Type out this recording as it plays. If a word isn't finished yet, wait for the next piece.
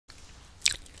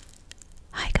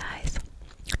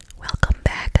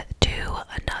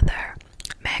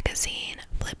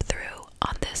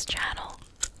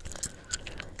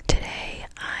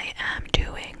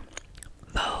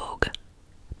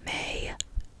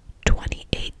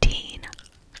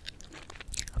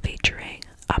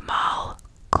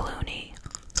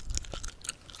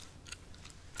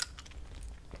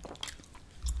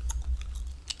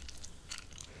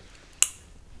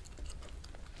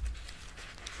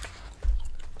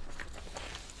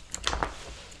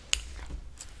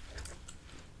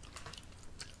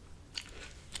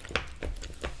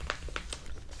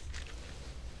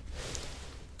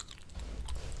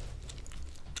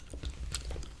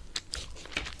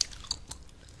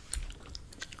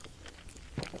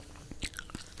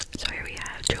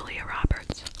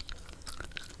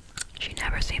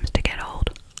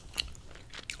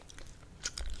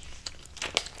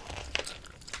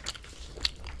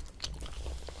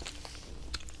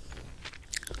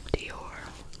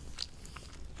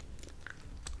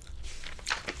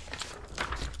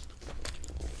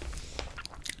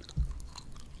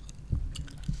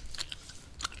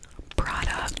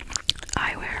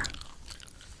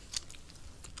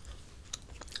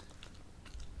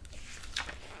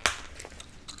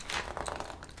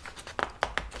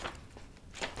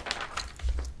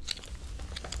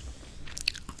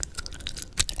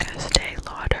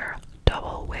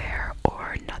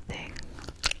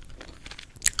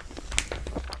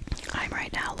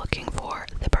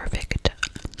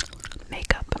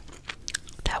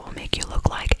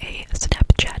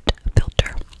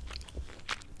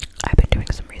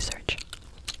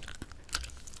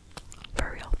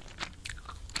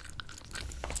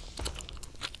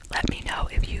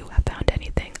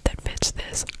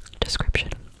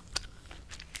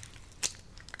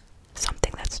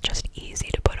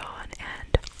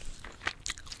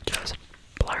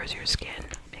colors your skin,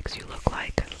 makes you look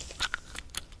like,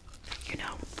 you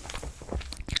know,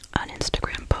 an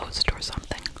Instagram post or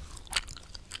something.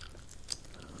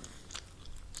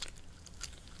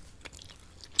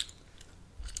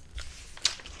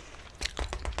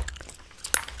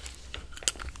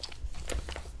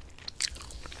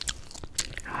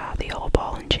 Ah, the old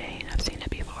ball and chain, I've seen it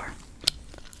before.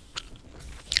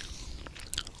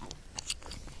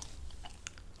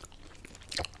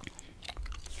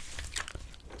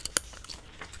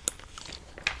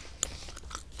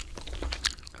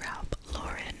 Ralph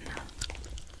Lauren.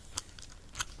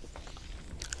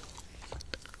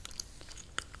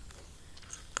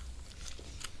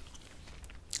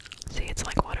 See, it's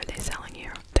like, what are they selling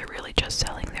here? They're really just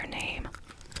selling their name.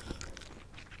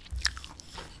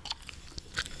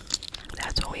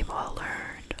 That's what we've all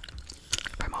learned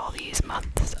from all these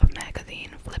months of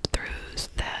magazine flip-throughs,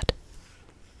 that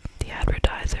the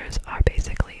advertisers are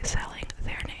basically selling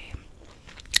their name.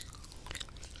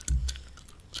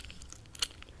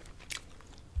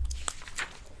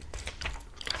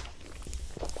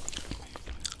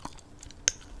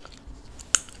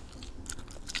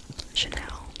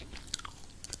 Chanel.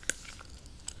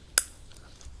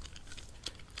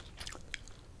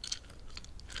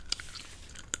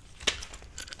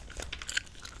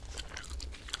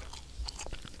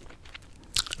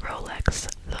 Rolex,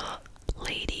 the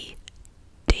Lady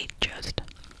Date Just.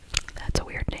 That's a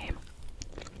weird name.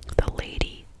 The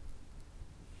Lady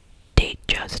Date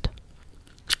Just.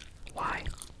 Why?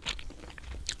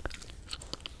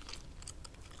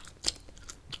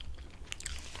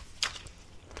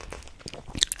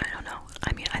 I don't know.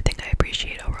 I mean, I think I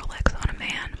appreciate a Rolex on a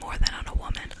man more than on a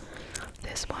woman.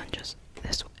 This one just,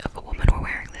 this, if a woman were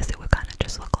wearing this, it would kind of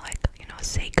just look like, you know, a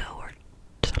Seiko or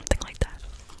something like that.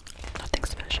 Nothing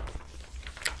special.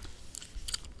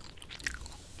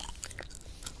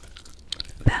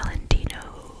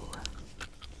 Valentino.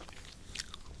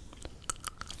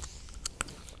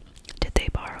 Did they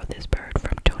borrow this bird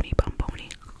from Tony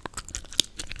Bomboni?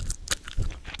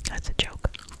 That's a joke.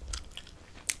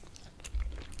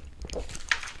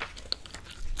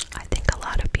 I think a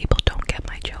lot of people don't get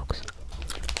my jokes.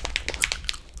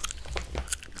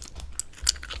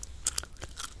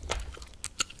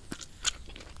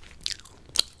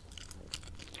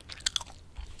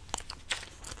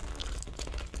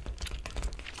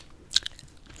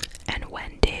 And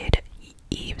when did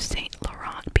Yves Saint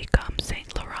Laurent become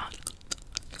Saint Laurent?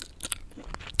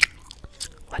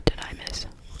 What did I miss?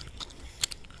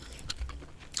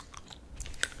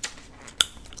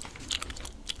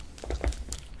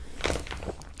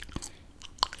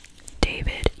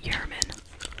 David Yurman.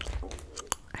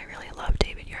 I really love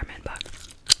David Yurman, but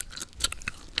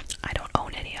I don't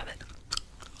own any of it.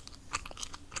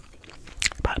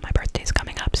 But my birthday's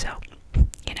coming up, so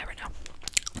you never know.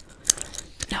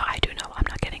 No, I do know I'm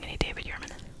not getting any David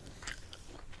Yurman.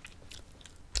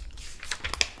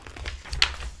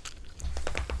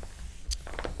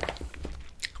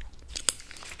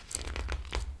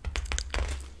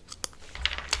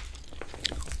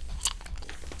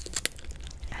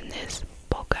 And this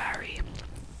Bulgari,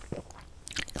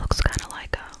 it looks kind of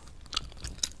like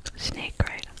a snake,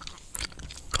 right?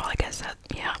 Well, I guess that,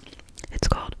 yeah, it's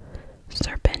called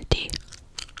Serpenti.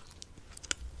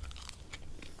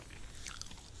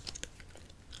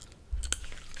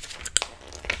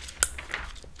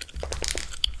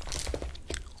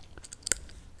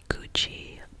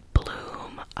 Gucci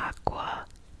Bloom Aqua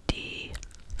di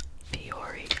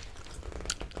Fiori.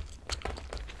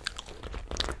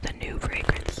 The new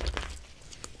fragrance.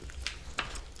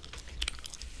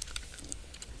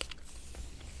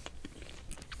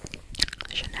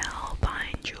 Chanel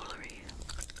Fine Jewelry.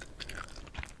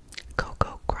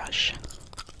 Coco Crush.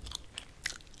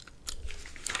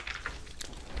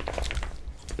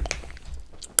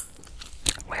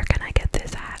 Where can I get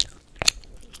this at?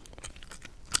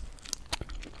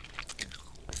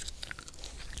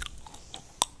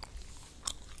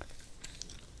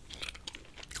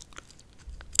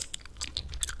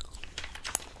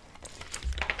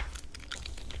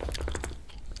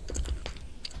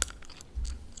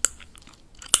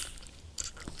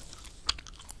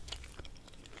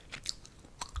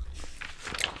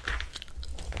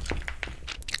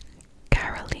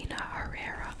 Carolina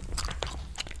Herrera.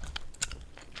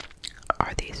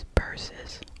 Are these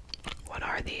purses? What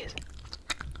are these?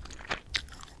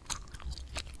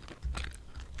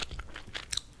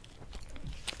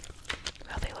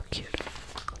 Well, they look cute,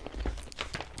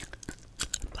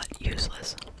 but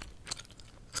useless.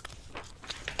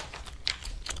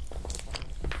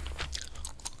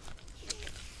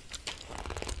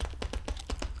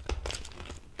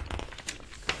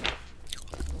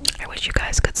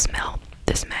 guys could smell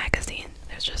this magazine,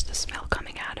 there's just a smell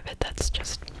coming out of it that's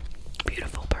just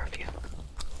beautiful perfume.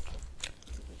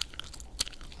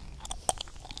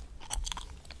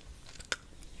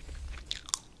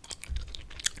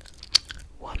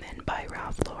 Woman by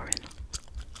Ralph Lauren.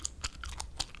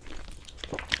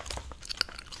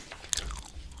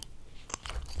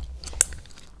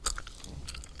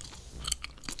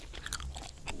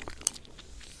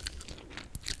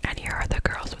 And here are the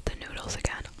girls with the noodles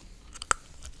again.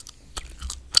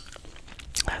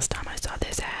 Last time I saw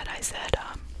this ad, I said,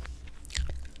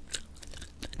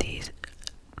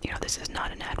 this is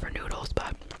not an ad for noodles,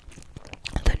 but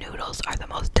the noodles are the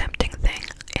most tempting thing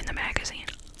in the magazine.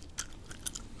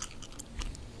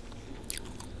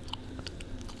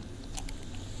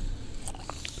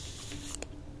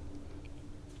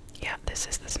 Yeah, this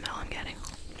is the smell I'm getting.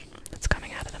 It's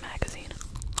coming out of the magazine.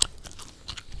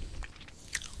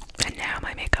 And now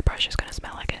my makeup brush is gonna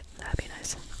smell like it. That'd be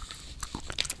nice.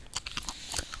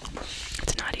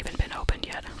 It's not even been opened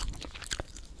yet.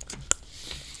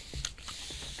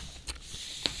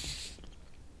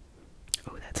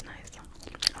 Oh, that's nice.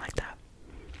 I like that.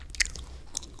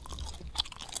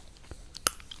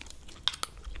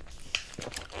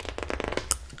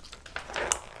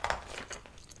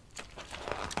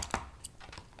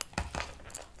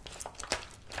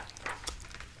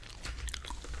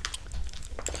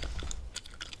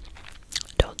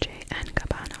 Dolce and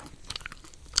Gabbana.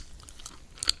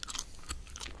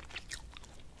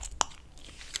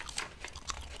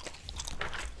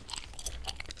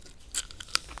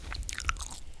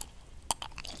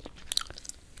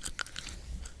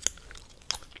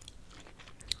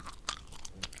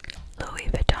 Louis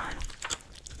Vuitton.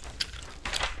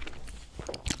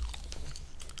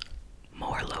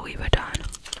 More Louis Vuitton.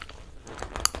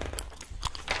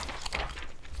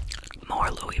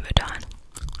 More Louis Vuitton.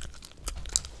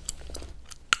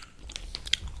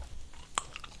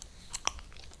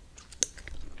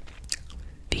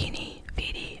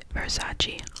 Vini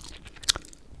Versace.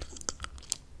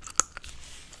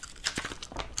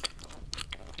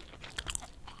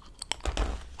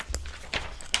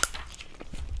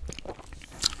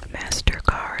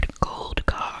 MasterCard Gold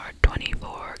Card,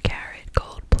 24 karat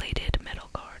gold plated metal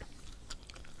card.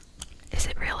 Is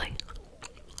it really?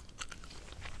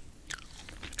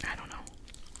 I don't know.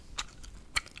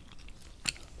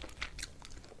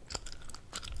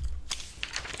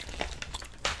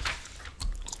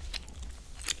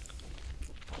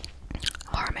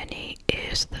 Harmony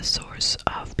is the source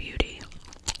of beauty.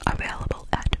 Available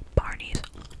at Barney's.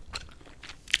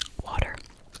 Water.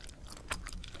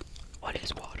 What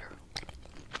is water?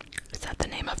 Is that the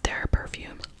name of their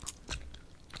perfume?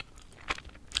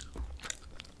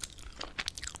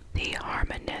 The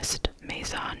Harmonist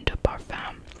Maison de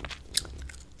Parfum.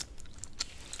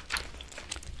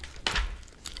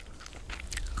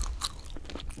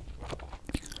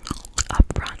 Up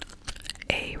front,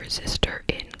 a resistor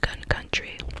in gun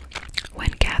country. When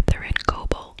Catherine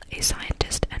Coble, a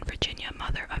scientist and Virginia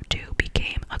mother of two,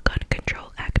 became a gun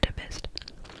control activist,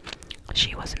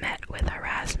 she was met with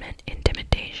harassment,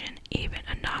 intimidation, even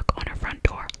a knock on her front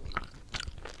door.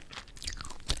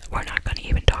 We're not going to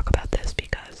even talk about this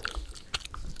because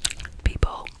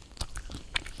people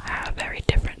have very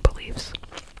different beliefs,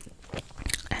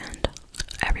 and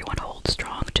everyone holds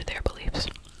strong to their beliefs.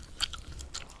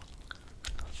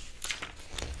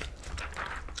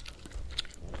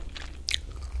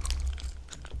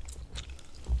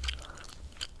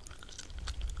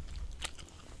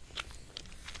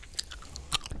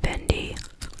 Fendi.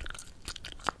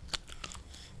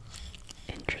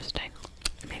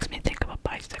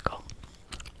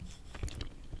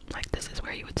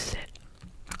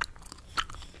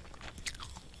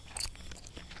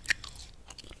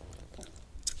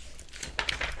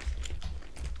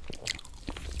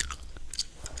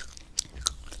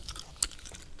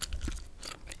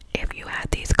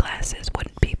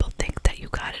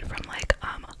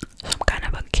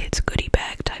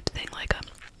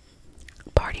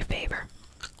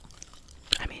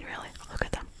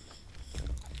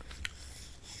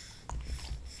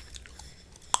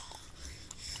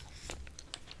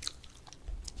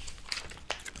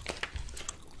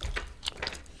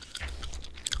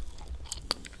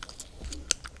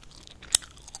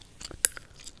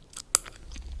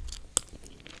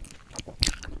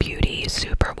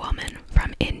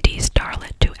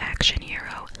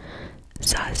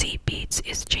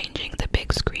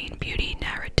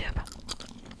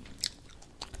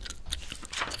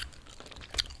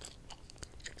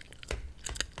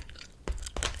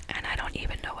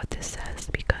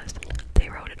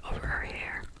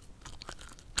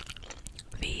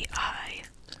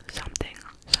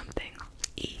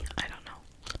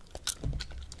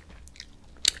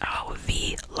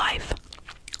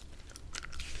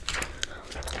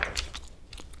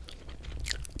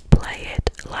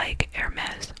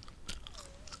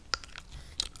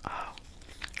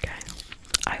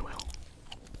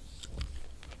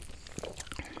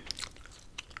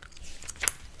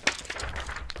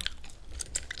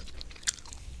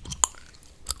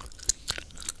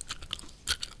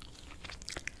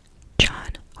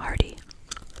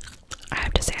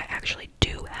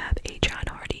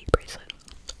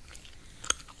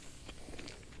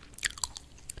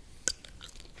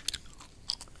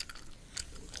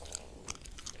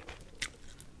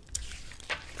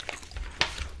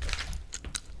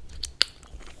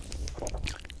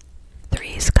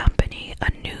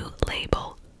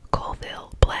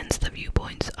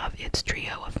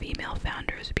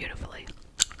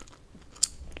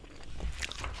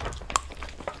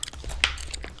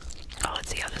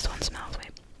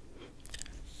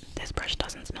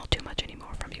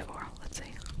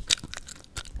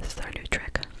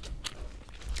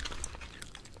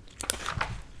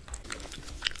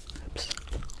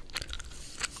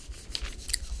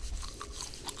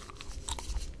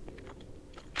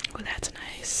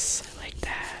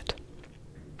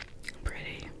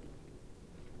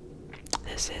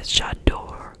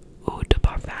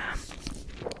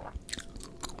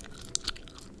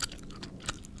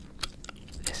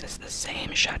 the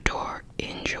same Chateau.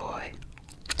 Enjoy.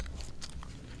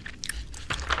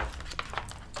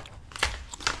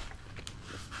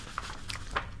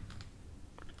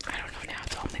 I don't know now,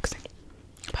 it's all mixing.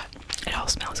 But it all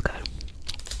smells good.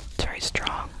 It's very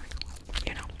strong,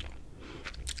 you know.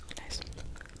 Nice.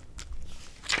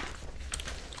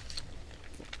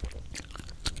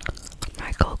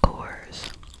 Michael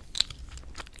Kors.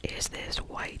 Is this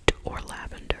white or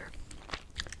lavender?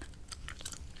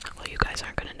 Well, you guys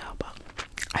aren't gonna know, but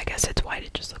I guess it's white,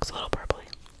 it just looks a little purpley.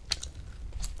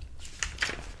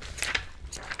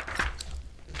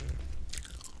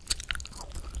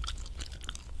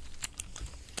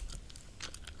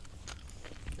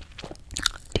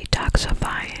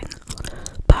 Detoxifying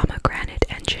pomegranate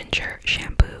and ginger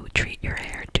shampoo. Treat your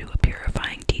hair to a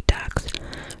purifying detox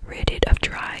rid of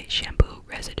dry shampoo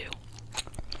residue.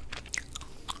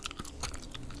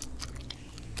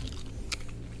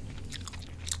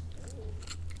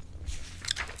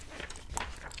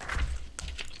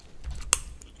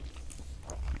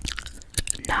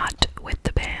 Not with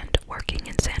the band. Working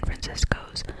in San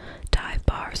Francisco's dive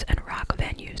bars and rock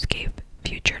venues gave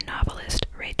future novelist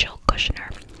Rachel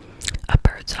Kushner a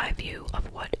bird's eye view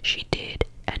of what she did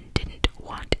and didn't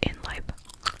want in life.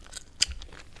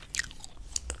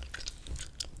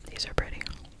 These are pretty.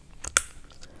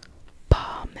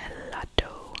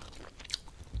 Pomelato.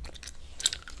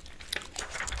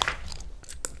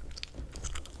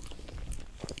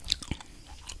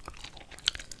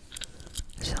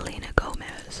 Selena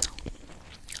Gomez.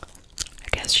 I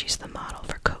guess she's the model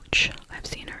for Coach. I've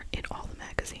seen her in all the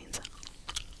magazines.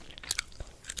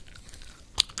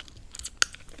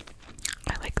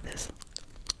 I like this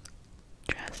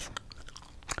dress.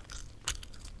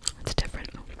 It's different.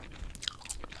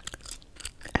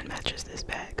 And matches this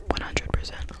bag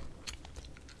 100%.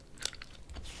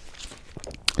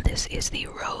 This is the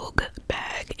Rogue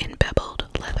bag in beveled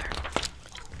leather.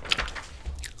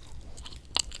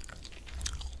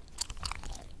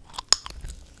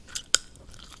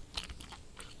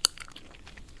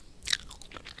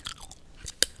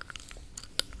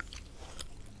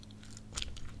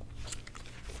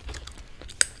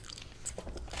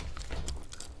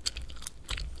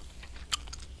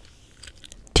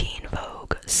 Teen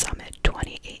Vogue Summit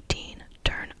 2018.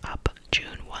 Turn up June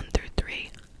 1 through 3,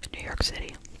 New York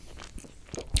City.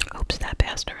 Oops, that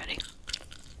passed already.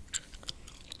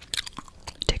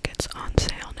 Tickets on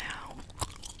sale now.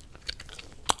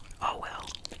 Oh well.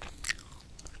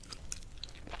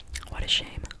 What a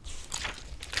shame.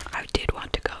 I did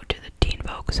want to go to the Teen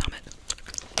Vogue Summit.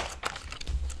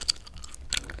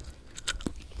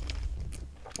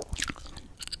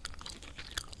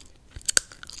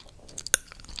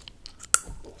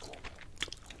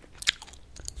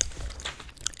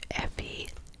 Effie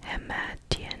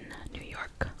Hamatian, New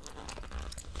York.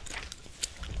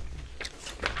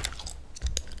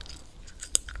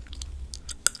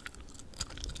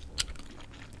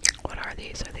 What are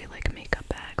these? Are they like makeup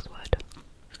bags? What?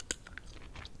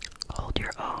 Hold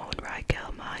your own.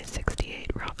 Rykel My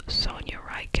 68. Sonia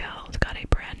Rykel's got a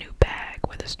brand new bag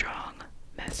with a strong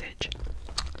message.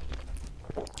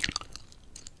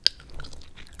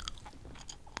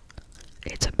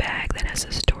 It's a bag that has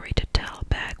a story to tell,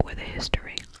 bag with a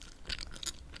history.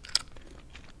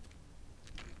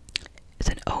 It's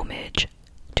an homage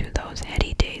to those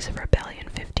heady days of rebellion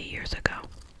 50 years ago.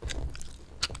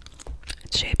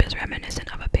 Its shape is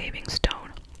reminiscent of a paving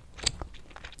stone.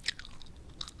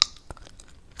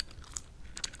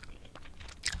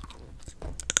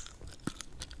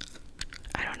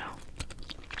 I don't know.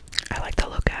 I like the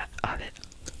look of it.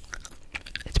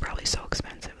 It's probably so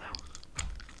expensive though.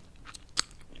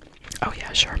 Oh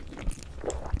yeah, sure.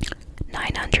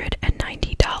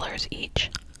 $990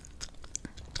 each.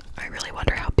 I really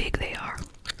wonder how big they are,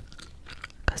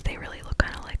 because they really look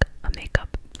kind of like a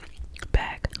makeup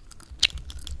bag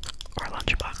or a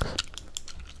lunchbox.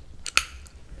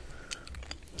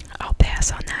 I'll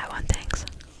pass on that one, thanks.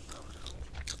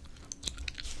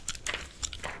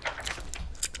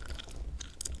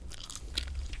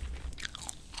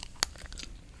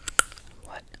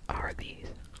 What are these?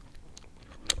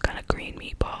 Kind of green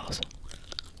meatballs.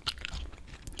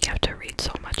 You have to read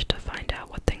so much to find out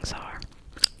what things are.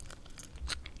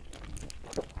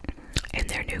 In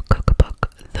their new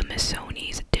cookbook, the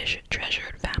Missoni's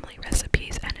treasured family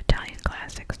recipes and Italian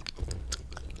classics.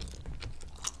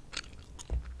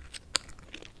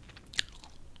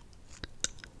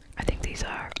 I think these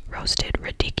are roasted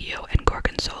radicchio and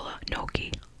gorgonzola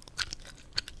gnocchi.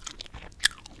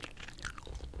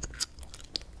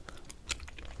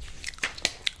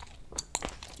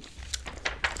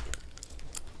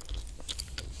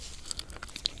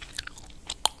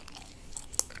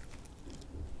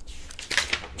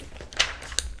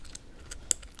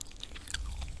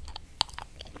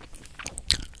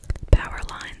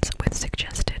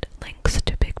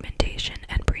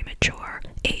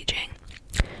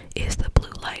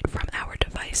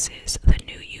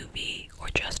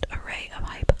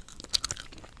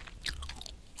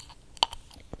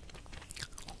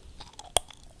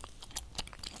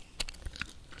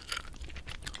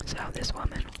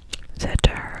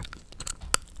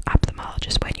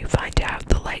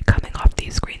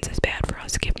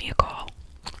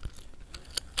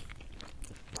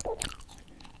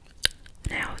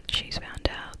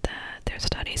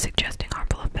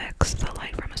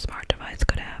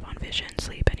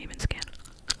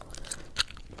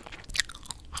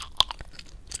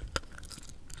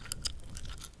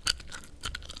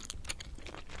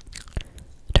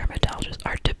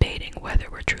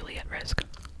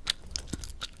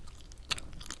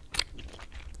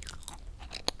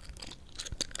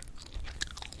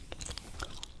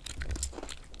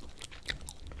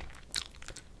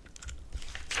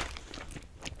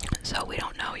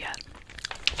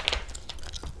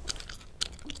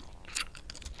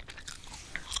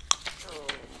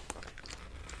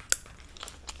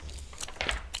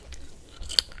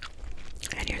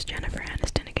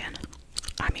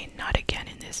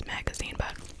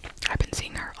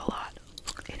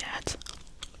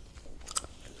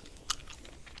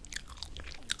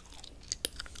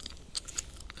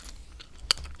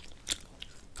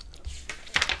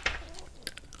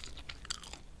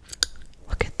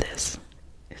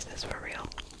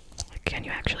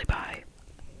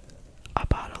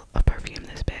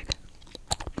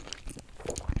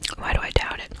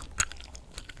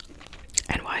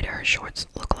 shorts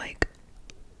look like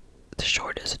the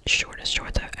shortest shorts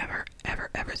I've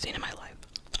ever seen in my life.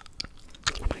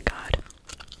 Oh my god.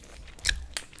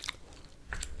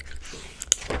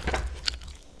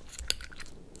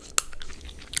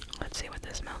 Let's see what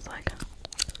this smells like.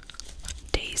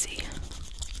 Daisy.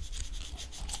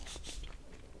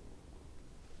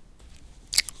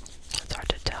 It's hard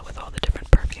to tell with all the different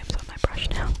perfumes on my brush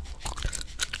now.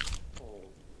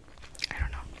 I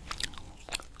don't know.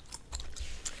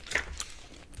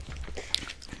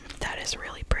 That is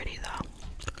really pretty though.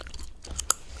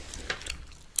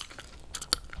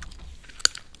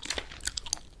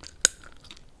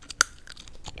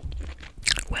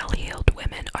 Well-heeled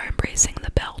women are embracing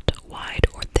the belt, wide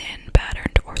or thin,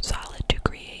 patterned or solid, to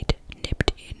create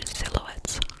nipped-in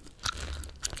silhouettes.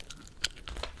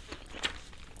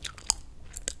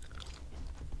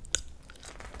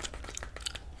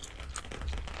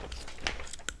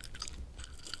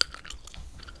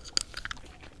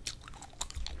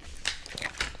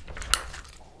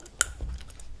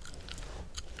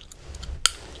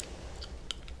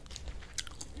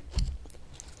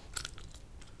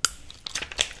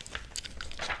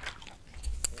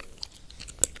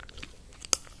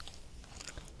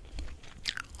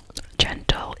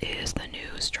 Gentle is the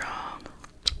new strong.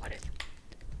 What is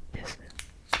this?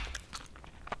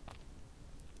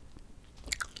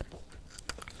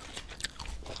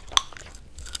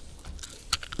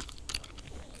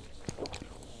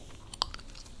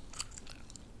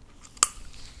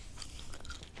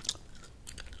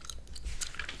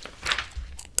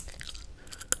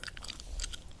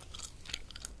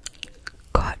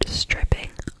 Caught stripping.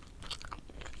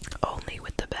 Only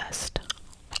with the best.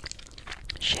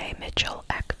 Shay Mitchell,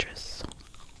 actress.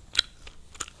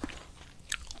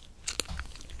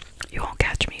 You won't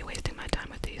catch me wasting my time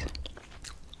with these.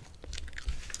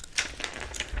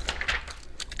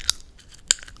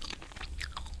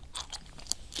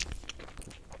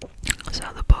 So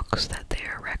the books that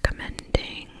they're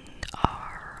recommending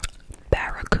are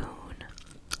Barracoon,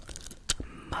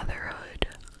 Motherhood,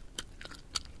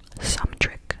 Some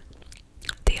Trick,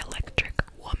 The Electric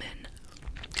Woman,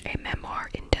 A Memoir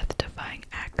in Death-Defying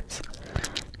Acts,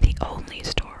 The Only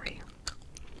Story,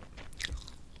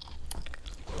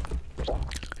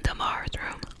 The Mars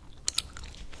Room,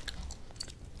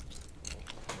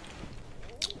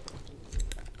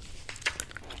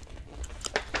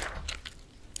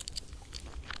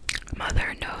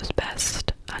 Mother Knows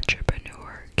Best.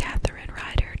 Entrepreneur Catherine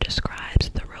Ryder describes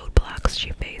the roadblocks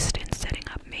she faced in setting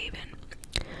up Maven,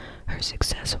 her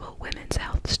successful women's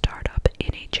health startup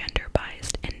in a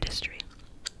gender-biased industry.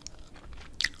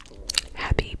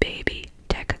 Happy Baby,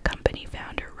 tech company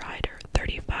founder Ryder,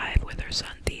 35, with her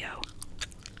son Theo.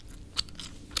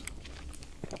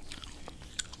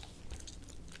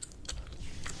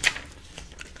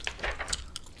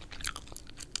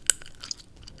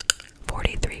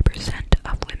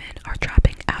 Of women are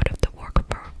dropping out of the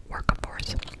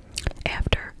workforce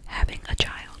after having a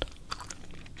child.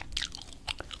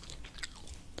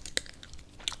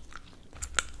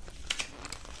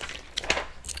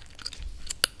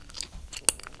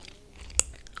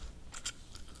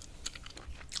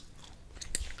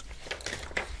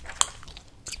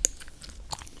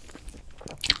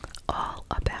 All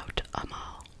about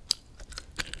Amal.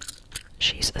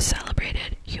 She's a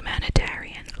celebrated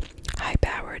humanitarian,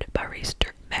 high-powered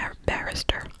barrister,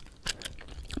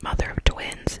 mother of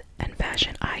twins, and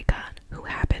fashion icon who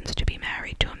happens to be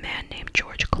married to a man named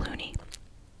George Clooney.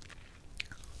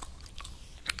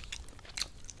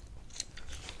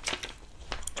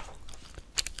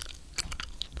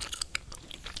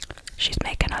 She's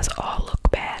making us all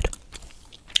look bad.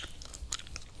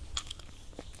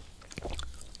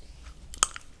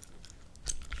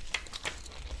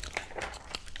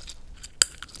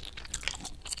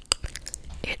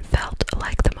 It felt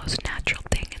like the most natural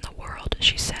thing in the world,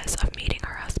 she says, of meeting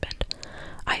her husband.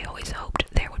 I always hoped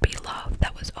there would be love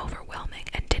that was overwhelming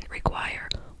and didn't require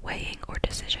weighing or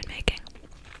decision making.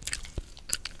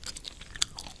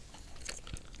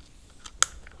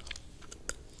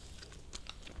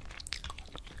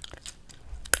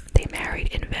 They married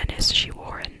in Venice. She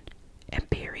wore an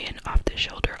Empyrean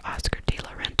off-the-shoulder Oscar de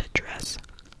la Renta dress.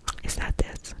 Is that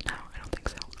this? No, I don't think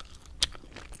so.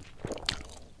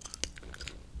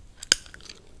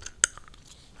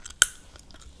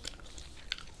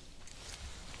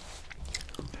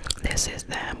 This is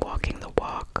them walking the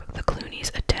walk. The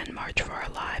Clooneys attend March for Our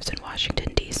Lives in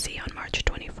Washington, D.C. on March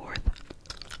 24th.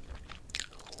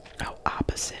 Oh,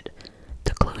 opposite.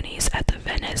 The Clooneys at the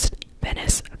Venice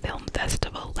Film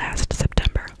Festival last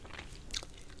September.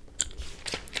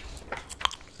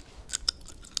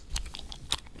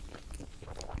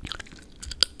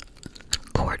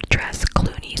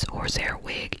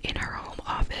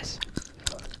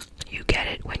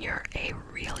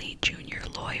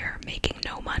 lawyer, making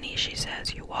no money, she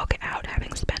says. You walk out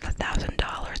having spent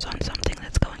 $1,000 on something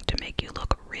that's going to make you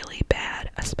look really bad,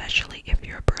 especially if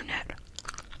you're a brunette.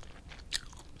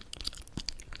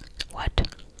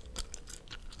 What?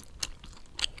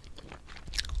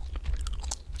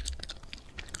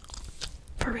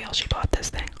 For real, she bought this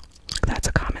thing. That's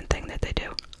a common thing that they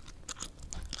do.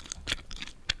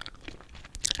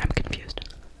 I'm confused.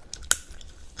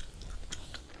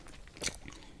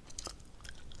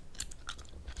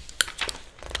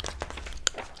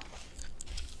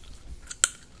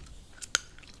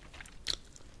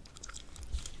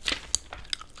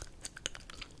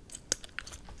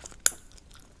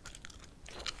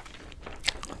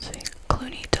 Let's see.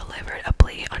 Clooney delivered a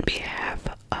plea on behalf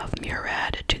of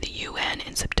Murad to the UN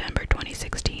in September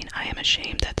 2016. I am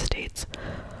ashamed that states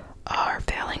are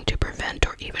failing to prevent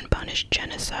or even punish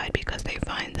genocide because they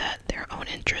find that their own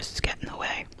interests get in the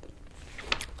way.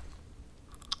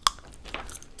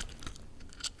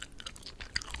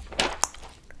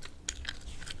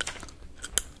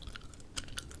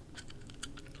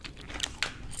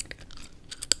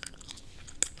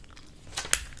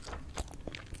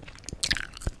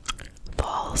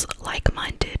 Falls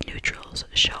like-minded neutrals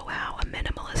show how a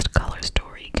minimalist color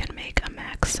story can make a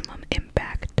maximum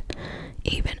impact,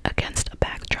 even against a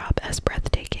backdrop as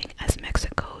breathtaking as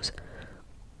Mexico's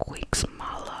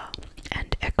Cuixmala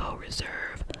and Eco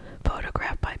Reserve,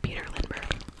 photographed by Peter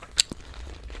Lindbergh.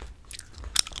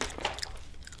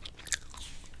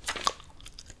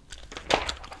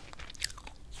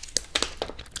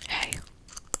 Hey,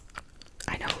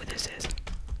 I know who this is.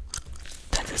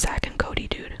 That's a Zack and Cody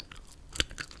dude.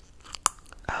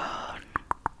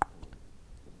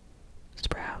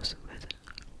 Sprouse, who is it?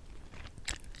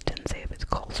 Didn't say if it's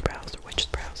Cole Sprouse or which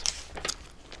Sprouse.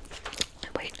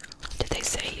 Wait, did they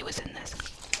say he was in this?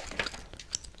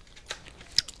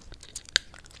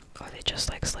 Or they just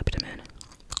like slipped him in?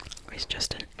 Or he's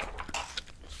just an...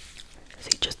 Is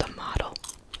he just a model?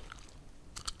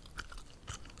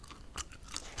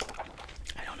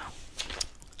 I don't know.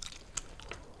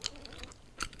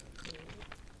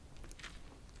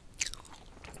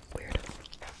 Weird.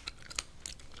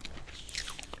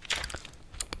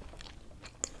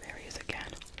 There he is again.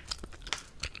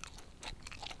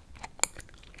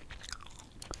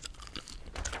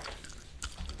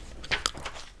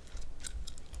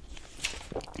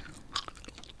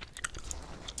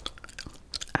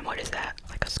 And what is that?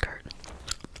 Like a skirt?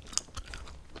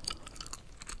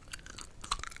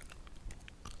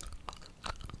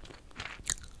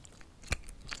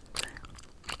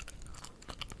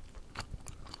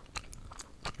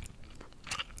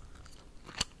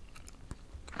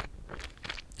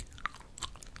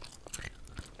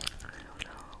 I don't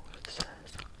know what it says.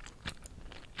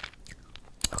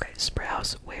 Okay,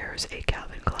 Sprouse wears a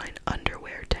Calvin Klein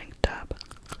underwear tank top.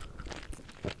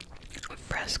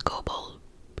 Fresco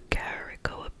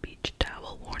Caricoa beach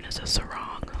towel worn as a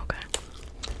sarong. Okay.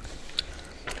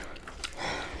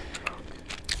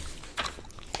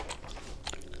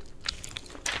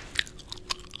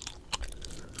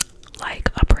 Like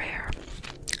a Prayer,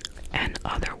 an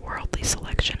otherworldly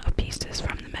selection of pieces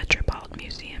from the Metropolitan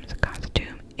Museum's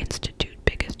Costume Institute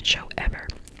biggest show ever.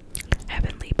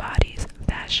 Heavenly Bodies,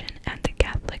 Fashion, and the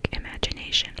Catholic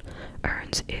Imagination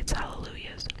earns its